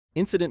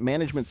Incident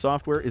management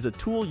software is a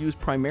tool used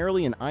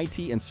primarily in IT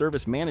and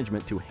service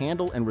management to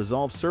handle and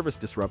resolve service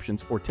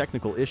disruptions or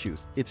technical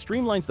issues. It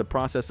streamlines the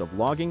process of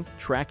logging,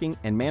 tracking,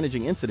 and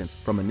managing incidents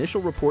from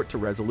initial report to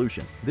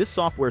resolution. This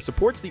software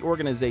supports the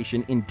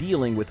organization in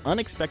dealing with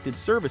unexpected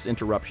service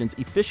interruptions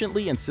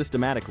efficiently and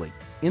systematically.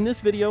 In this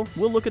video,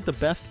 we'll look at the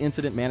best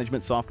incident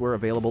management software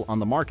available on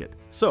the market.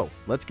 So,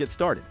 let's get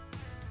started.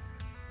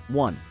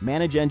 1.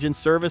 ManageEngine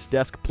Service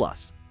Desk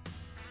Plus.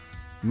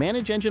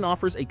 ManageEngine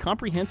offers a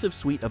comprehensive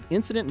suite of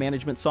incident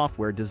management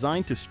software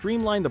designed to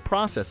streamline the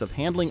process of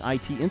handling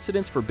IT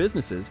incidents for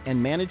businesses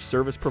and managed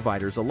service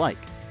providers alike.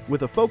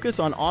 With a focus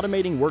on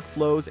automating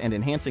workflows and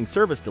enhancing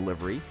service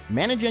delivery,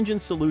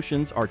 ManageEngine's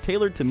solutions are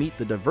tailored to meet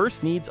the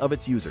diverse needs of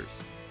its users.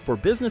 For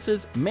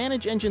businesses,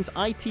 ManageEngine's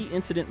IT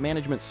incident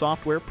management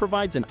software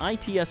provides an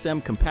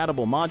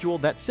ITSM-compatible module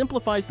that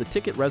simplifies the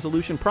ticket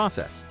resolution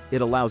process.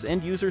 It allows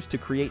end users to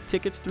create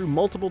tickets through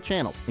multiple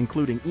channels,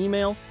 including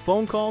email,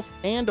 phone calls,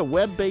 and a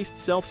web-based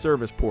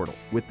self-service portal,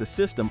 with the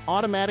system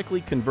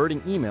automatically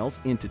converting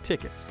emails into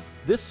tickets.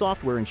 This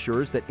software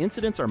ensures that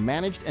incidents are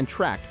managed and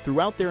tracked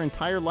throughout their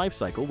entire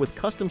lifecycle with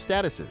custom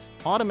statuses,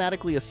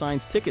 automatically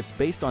assigns tickets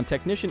based on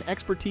technician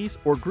expertise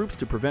or groups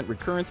to prevent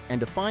recurrence, and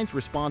defines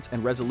response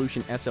and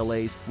resolution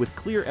SLAs with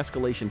clear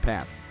escalation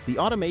paths. The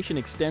automation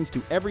extends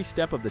to every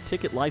step of the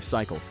ticket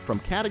lifecycle, from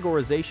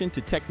categorization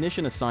to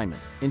technician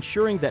assignment,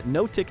 ensuring that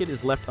no ticket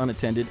is left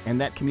unattended and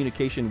that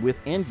communication with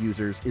end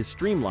users is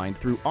streamlined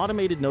through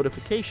automated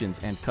notifications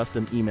and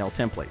custom email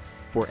templates.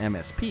 For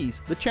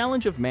MSPs, the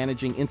challenge of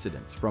managing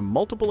incidents from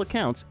multiple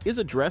accounts is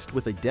addressed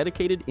with a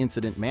dedicated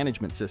incident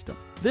management system.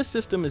 This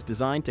system is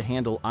designed to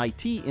handle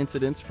IT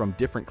incidents from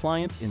different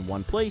clients in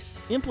one place,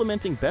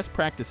 implementing best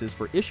practices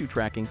for issue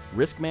tracking,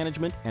 risk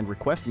management, and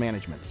request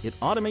management. It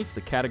automates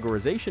the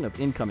categorization of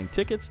incoming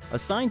tickets,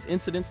 assigns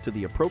incidents to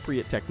the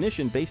appropriate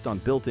technician based on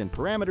built-in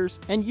parameters,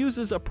 and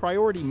uses a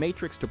priority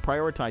matrix to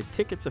prioritize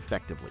tickets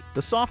effectively.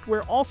 The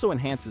software also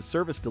enhances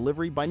service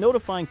delivery by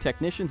notifying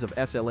technicians of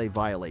SLA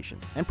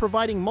violations and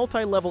providing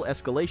multi-level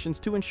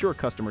escalations to ensure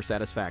customer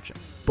satisfaction.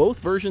 Both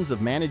versions of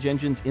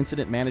ManageEngine's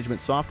incident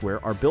management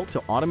software are built to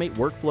automate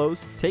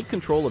workflows, take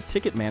control of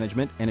ticket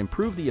management, and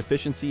improve the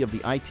efficiency of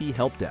the IT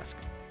help desk.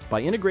 By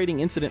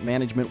integrating incident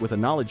management with a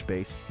knowledge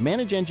base,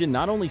 ManageEngine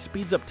not only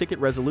speeds up ticket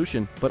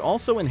resolution, but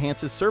also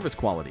enhances service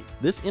quality.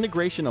 This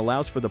integration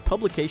allows for the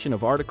publication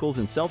of articles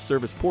in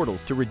self-service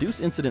portals to reduce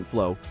incident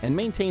flow and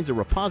maintains a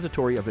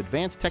repository of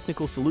advanced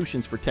technical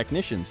solutions for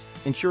technicians,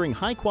 ensuring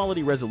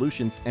high-quality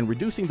resolutions and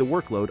reducing the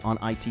workload on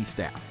IT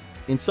staff.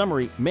 In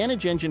summary,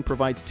 ManageEngine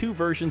provides two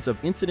versions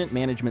of incident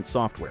management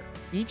software,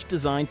 each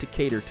designed to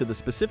cater to the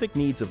specific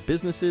needs of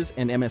businesses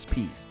and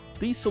MSPs.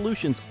 These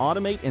solutions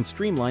automate and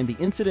streamline the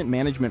incident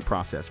management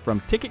process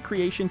from ticket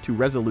creation to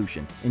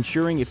resolution,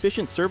 ensuring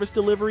efficient service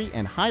delivery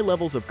and high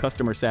levels of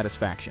customer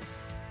satisfaction.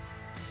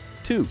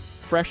 2.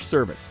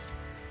 Freshservice.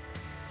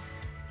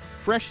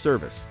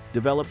 Freshservice,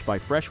 developed by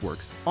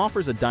Freshworks,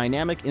 offers a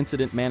dynamic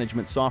incident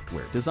management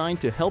software designed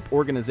to help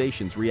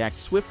organizations react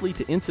swiftly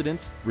to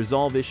incidents,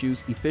 resolve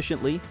issues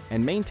efficiently,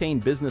 and maintain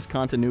business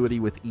continuity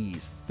with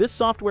ease. This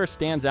software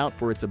stands out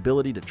for its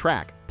ability to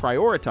track,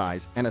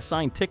 prioritize, and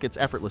assign tickets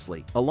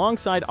effortlessly,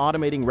 alongside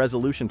automating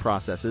resolution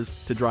processes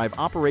to drive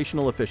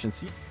operational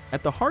efficiency.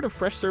 At the heart of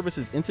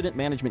Freshservice's incident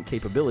management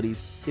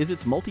capabilities is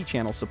its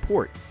multi-channel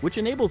support, which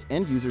enables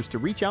end users to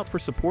reach out for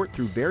support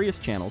through various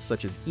channels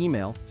such as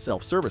email,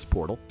 self-service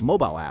portal,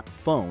 mobile app,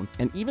 phone,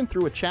 and even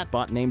through a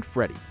chatbot named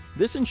Freddy.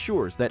 This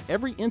ensures that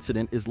every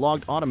incident is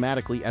logged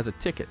automatically as a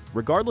ticket,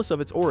 regardless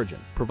of its origin,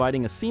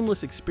 providing a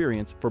seamless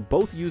experience for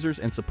both users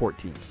and support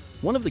teams.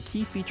 One of the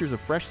key features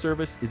of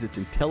Freshservice is its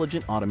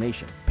intelligent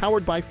automation,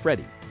 powered by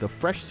Freddy, the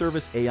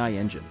Freshservice AI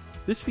engine.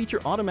 This feature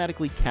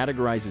automatically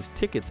categorizes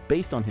tickets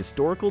based on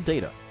historical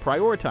data,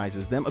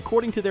 prioritizes them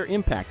according to their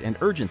impact and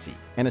urgency,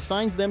 and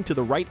assigns them to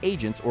the right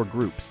agents or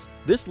groups.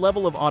 This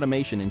level of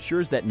automation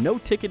ensures that no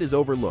ticket is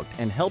overlooked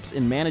and helps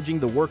in managing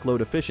the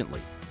workload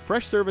efficiently.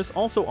 Freshservice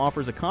also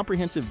offers a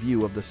comprehensive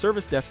view of the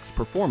service desk's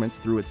performance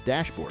through its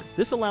dashboard.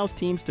 This allows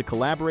teams to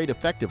collaborate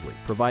effectively,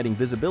 providing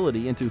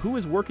visibility into who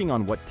is working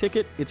on what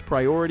ticket, its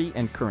priority,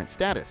 and current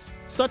status.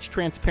 Such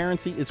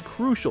transparency is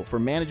crucial for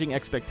managing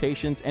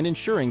expectations and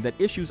ensuring that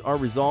issues are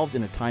resolved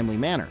in a timely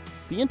manner.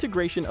 The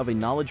integration of a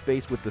knowledge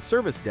base with the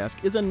service desk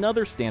is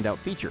another standout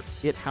feature.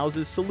 It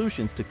houses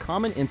solutions to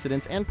common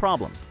incidents and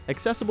problems,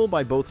 accessible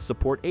by both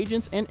support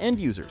agents and end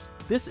users.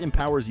 This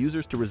empowers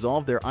users to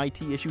resolve their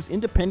IT issues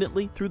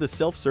independently through the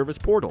self-service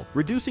portal,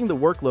 reducing the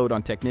workload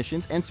on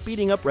technicians and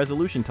speeding up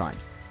resolution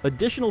times.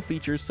 Additional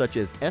features such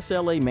as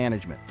SLA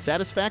management,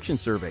 satisfaction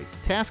surveys,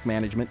 task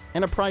management,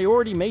 and a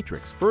priority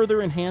matrix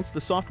further enhance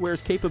the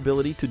software's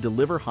capability to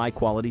deliver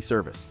high-quality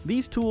service.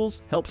 These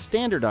tools help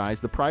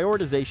standardize the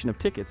prioritization of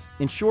tickets,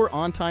 ensure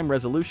on-time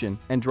resolution,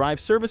 and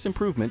drive service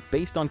improvement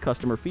based on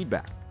customer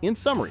feedback. In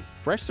summary,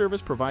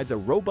 Freshservice provides a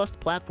robust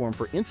platform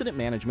for incident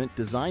management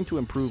designed to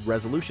improve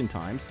resolution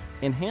times,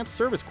 enhance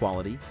service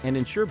quality, and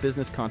ensure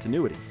business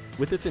continuity.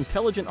 With its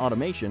intelligent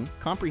automation,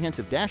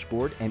 comprehensive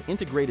dashboard, and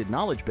integrated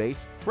knowledge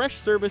base,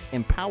 Freshservice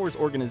empowers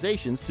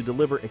organizations to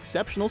deliver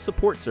exceptional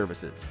support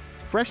services.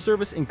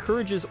 Freshservice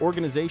encourages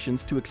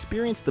organizations to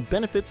experience the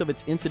benefits of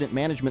its incident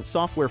management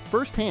software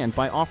firsthand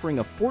by offering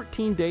a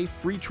 14-day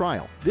free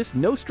trial. This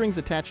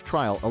no-strings-attached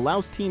trial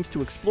allows teams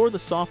to explore the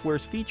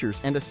software's features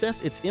and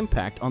assess its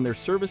impact on their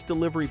service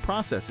delivery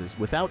processes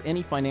without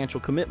any financial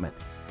commitment.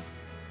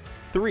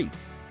 3.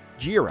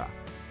 Jira.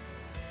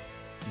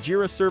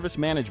 Jira Service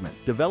Management,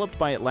 developed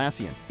by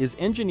Atlassian, is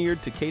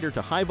engineered to cater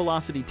to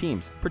high-velocity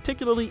teams,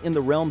 particularly in the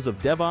realms of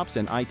DevOps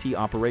and IT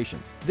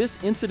operations. This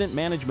incident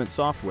management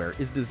software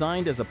is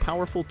designed as a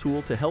powerful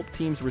tool to help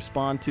teams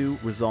respond to,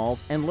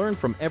 resolve, and learn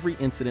from every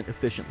incident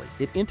efficiently.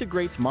 It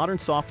integrates modern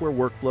software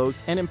workflows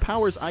and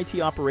empowers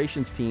IT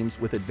operations teams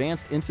with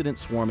advanced incident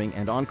swarming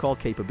and on-call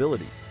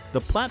capabilities. The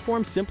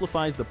platform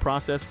simplifies the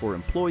process for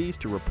employees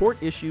to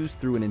report issues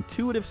through an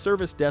intuitive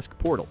service desk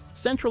portal,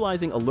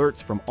 centralizing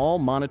alerts from all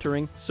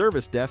monitoring,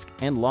 service desk,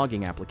 and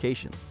logging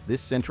applications. This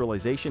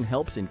centralization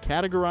helps in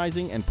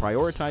categorizing and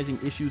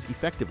prioritizing issues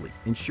effectively,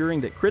 ensuring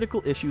that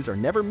critical issues are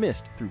never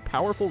missed through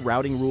powerful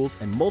routing rules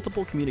and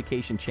multiple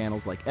communication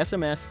channels like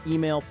SMS,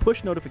 email,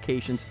 push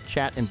notifications,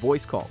 chat, and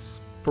voice calls.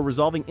 For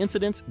resolving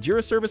incidents,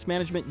 Jira Service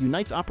Management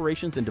unites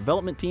operations and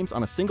development teams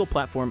on a single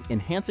platform,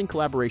 enhancing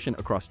collaboration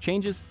across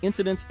changes,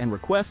 incidents, and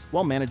requests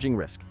while managing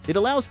risk. It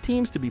allows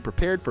teams to be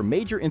prepared for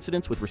major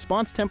incidents with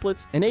response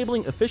templates,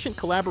 enabling efficient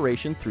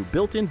collaboration through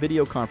built-in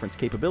video conference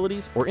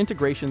capabilities or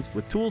integrations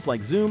with tools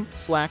like Zoom,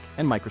 Slack,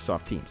 and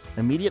Microsoft Teams.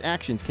 Immediate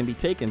actions can be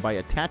taken by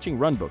attaching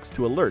runbooks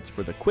to alerts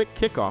for the quick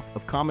kickoff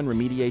of common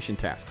remediation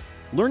tasks.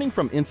 Learning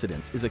from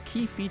incidents is a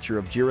key feature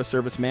of Jira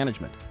Service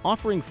Management,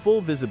 offering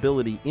full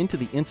visibility into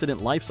the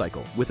incident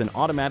lifecycle with an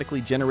automatically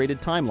generated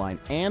timeline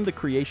and the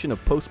creation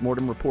of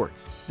post-mortem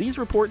reports. These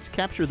reports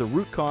capture the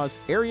root cause,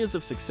 areas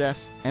of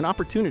success, and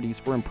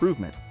opportunities for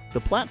improvement. The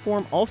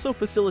platform also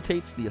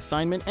facilitates the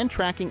assignment and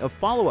tracking of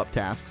follow-up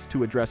tasks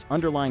to address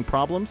underlying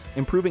problems,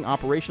 improving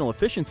operational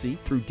efficiency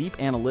through deep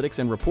analytics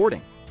and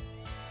reporting.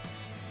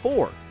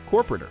 4.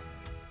 Corporator.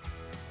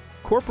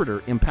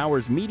 Corporator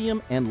empowers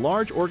medium and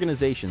large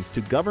organizations to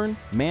govern,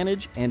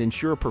 manage, and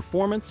ensure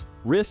performance,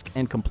 risk,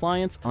 and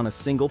compliance on a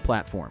single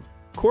platform.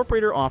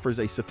 Corporator offers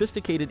a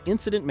sophisticated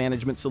incident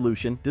management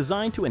solution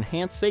designed to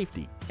enhance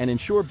safety and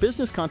ensure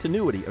business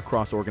continuity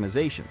across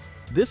organizations.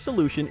 This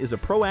solution is a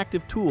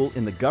proactive tool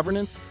in the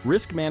governance,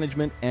 risk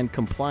management, and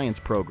compliance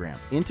program,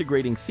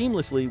 integrating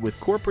seamlessly with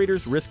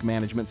Corporator's risk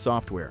management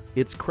software.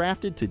 It's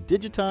crafted to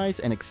digitize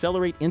and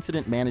accelerate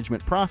incident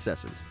management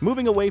processes,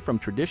 moving away from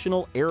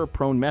traditional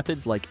error-prone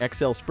methods like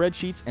Excel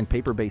spreadsheets and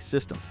paper-based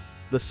systems.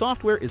 The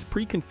software is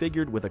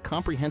pre-configured with a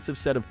comprehensive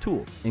set of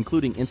tools,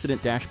 including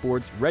incident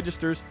dashboards,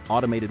 registers,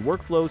 automated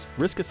workflows,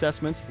 risk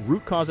assessments,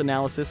 root cause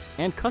analysis,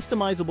 and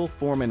customizable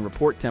form and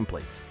report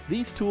templates.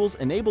 These tools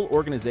enable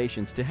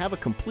organizations to have a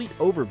complete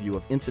overview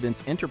of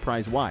incidents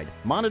enterprise-wide,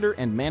 monitor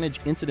and manage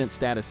incident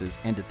statuses,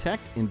 and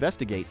detect,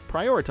 investigate,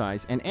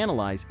 prioritize, and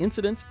analyze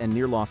incidents and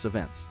near-loss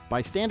events.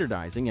 By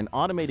standardizing and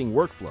automating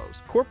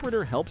workflows,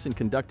 Corporator helps in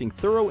conducting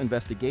thorough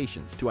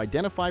investigations to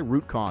identify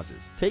root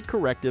causes, take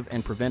corrective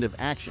and preventive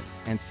actions,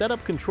 and set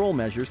up control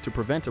measures to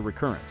prevent a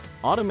recurrence.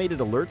 Automated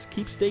alerts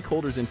keep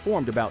stakeholders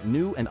informed about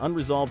new and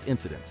unresolved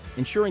incidents,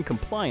 ensuring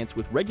compliance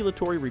with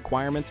regulatory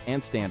requirements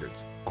and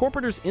standards.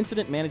 Corporator's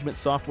incident management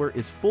software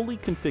is fully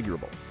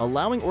configurable,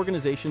 allowing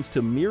organizations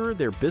to mirror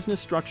their business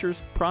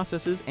structures,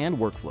 processes, and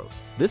workflows.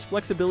 This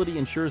flexibility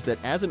ensures that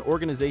as an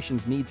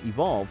organization's needs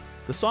evolve,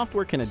 the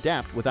software can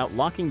adapt without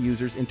locking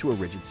users into a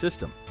rigid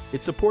system.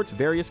 It supports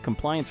various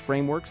compliance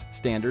frameworks,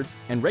 standards,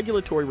 and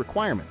regulatory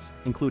requirements,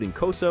 including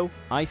COSO,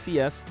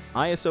 ICS,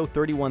 ISO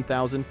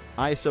 31000,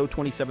 ISO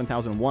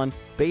 27001,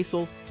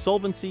 Basel,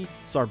 Solvency,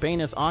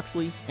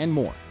 Sarbanes-Oxley, and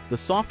more. The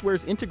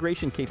software's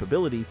integration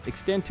capabilities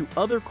extend to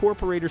other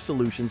Corporator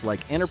solutions like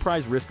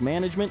enterprise risk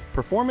management,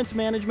 performance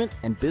management,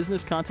 and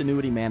business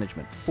continuity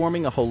management,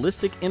 forming a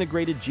holistic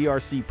integrated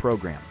GRC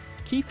program.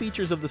 Key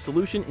features of the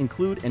solution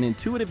include an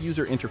intuitive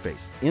user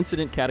interface,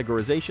 incident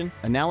categorization,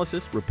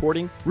 analysis,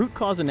 reporting, root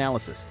cause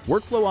analysis,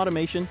 workflow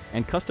automation,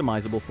 and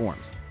customizable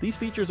forms. These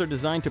features are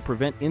designed to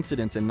prevent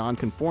incidents and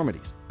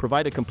nonconformities,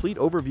 provide a complete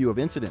overview of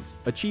incidents,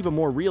 achieve a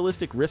more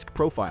realistic risk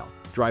profile,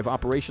 drive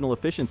operational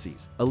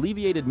efficiencies,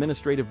 alleviate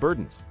administrative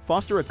burdens,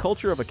 foster a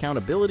culture of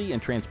accountability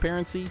and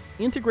transparency,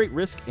 integrate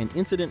risk and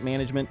incident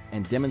management,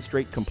 and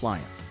demonstrate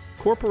compliance.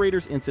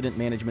 Corporator's incident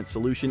management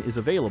solution is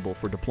available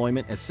for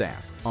deployment as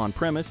SaaS,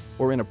 on-premise,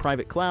 or in a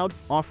private cloud,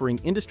 offering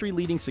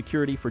industry-leading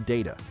security for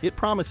data. It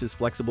promises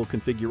flexible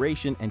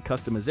configuration and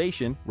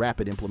customization,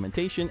 rapid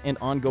implementation, and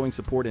ongoing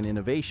support and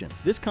innovation.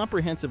 This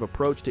comprehensive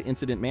approach to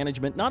incident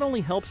management not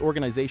only helps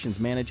organizations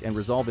manage and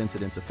resolve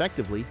incidents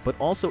effectively, but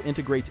also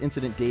integrates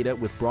incident data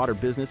with broader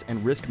business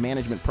and risk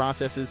management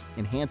processes,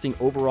 enhancing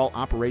overall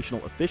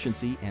operational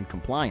efficiency and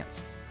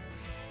compliance.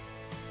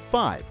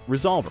 5.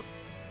 Resolver.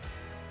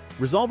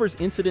 Resolver's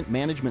incident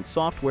management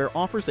software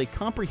offers a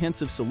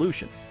comprehensive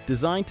solution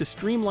designed to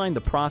streamline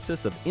the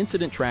process of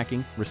incident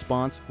tracking,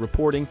 response,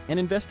 reporting, and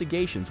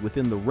investigations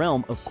within the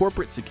realm of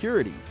corporate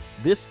security.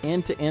 This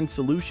end-to-end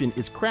solution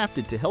is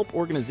crafted to help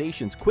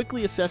organizations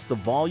quickly assess the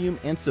volume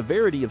and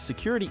severity of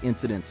security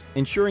incidents,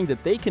 ensuring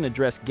that they can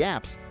address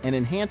gaps and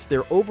enhance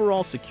their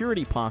overall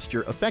security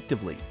posture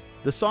effectively.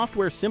 The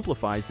software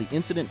simplifies the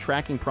incident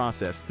tracking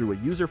process through a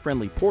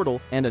user-friendly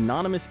portal and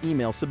anonymous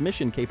email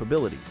submission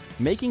capabilities,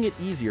 making it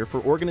easier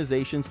for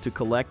organizations to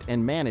collect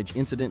and manage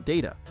incident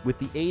data. With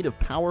the aid of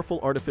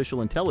powerful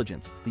artificial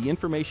intelligence, the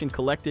information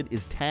collected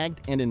is tagged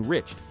and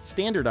enriched,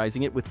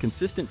 standardizing it with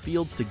consistent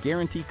fields to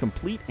guarantee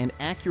complete and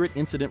accurate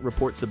incident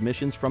report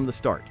submissions from the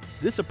start.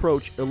 This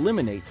approach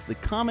eliminates the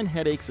common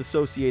headaches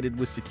associated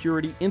with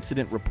security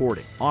incident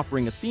reporting,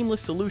 offering a seamless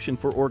solution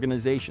for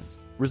organizations.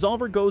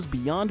 Resolver goes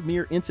beyond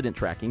mere incident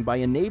tracking by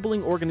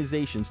enabling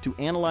organizations to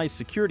analyze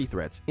security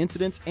threats,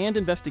 incidents, and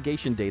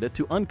investigation data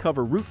to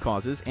uncover root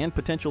causes and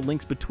potential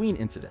links between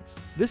incidents.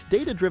 This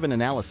data-driven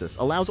analysis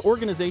allows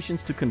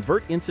organizations to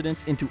convert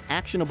incidents into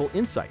actionable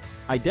insights,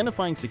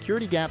 identifying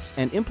security gaps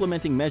and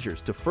implementing measures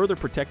to further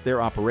protect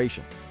their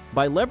operations.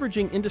 By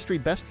leveraging industry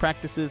best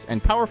practices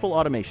and powerful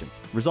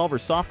automations,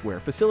 Resolver software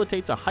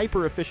facilitates a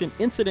hyper-efficient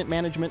incident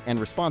management and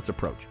response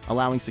approach,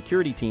 allowing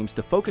security teams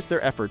to focus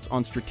their efforts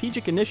on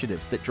strategic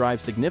initiatives that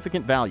drive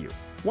significant value.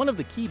 One of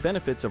the key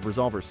benefits of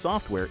Resolver's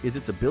software is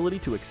its ability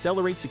to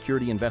accelerate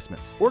security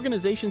investments.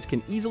 Organizations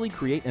can easily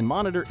create and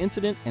monitor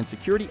incident and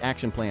security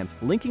action plans,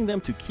 linking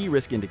them to key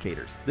risk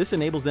indicators. This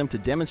enables them to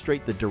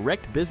demonstrate the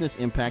direct business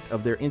impact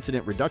of their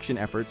incident reduction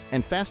efforts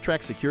and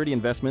fast-track security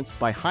investments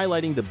by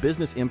highlighting the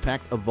business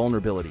impact of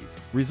vulnerabilities.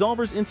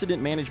 Resolver's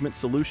incident management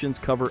solutions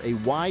cover a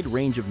wide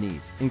range of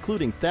needs,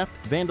 including theft,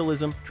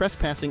 vandalism,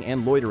 trespassing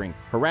and loitering,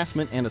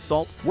 harassment and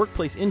assault,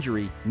 workplace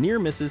injury, near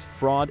misses,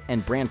 fraud,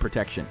 and brand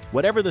protection.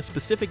 Whatever the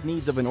specific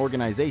needs of an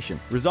organization,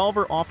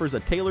 Resolver offers a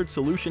tailored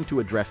solution to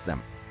address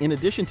them. In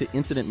addition to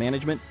incident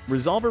management,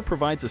 Resolver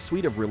provides a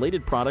suite of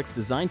related products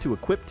designed to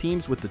equip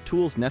teams with the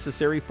tools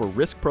necessary for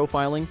risk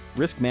profiling,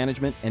 risk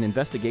management, and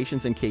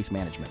investigations and case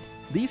management.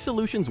 These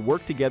solutions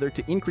work together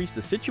to increase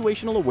the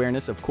situational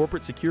awareness of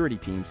corporate security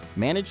teams,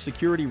 manage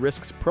security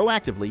risks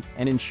proactively,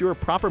 and ensure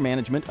proper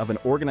management of an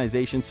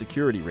organization's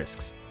security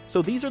risks.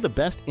 So these are the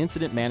best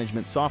incident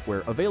management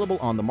software available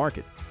on the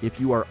market. If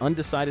you are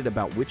undecided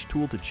about which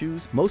tool to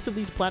choose, most of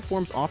these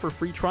platforms offer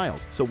free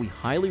trials, so we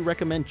highly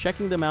recommend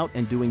checking them out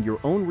and doing your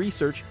own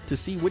research to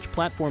see which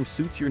platform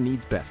suits your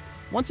needs best.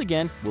 Once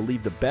again, we'll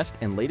leave the best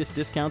and latest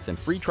discounts and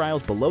free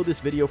trials below this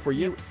video for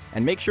you,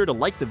 and make sure to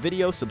like the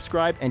video,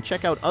 subscribe, and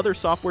check out other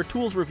software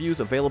tools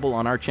reviews available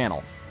on our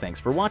channel. Thanks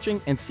for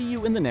watching, and see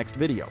you in the next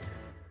video.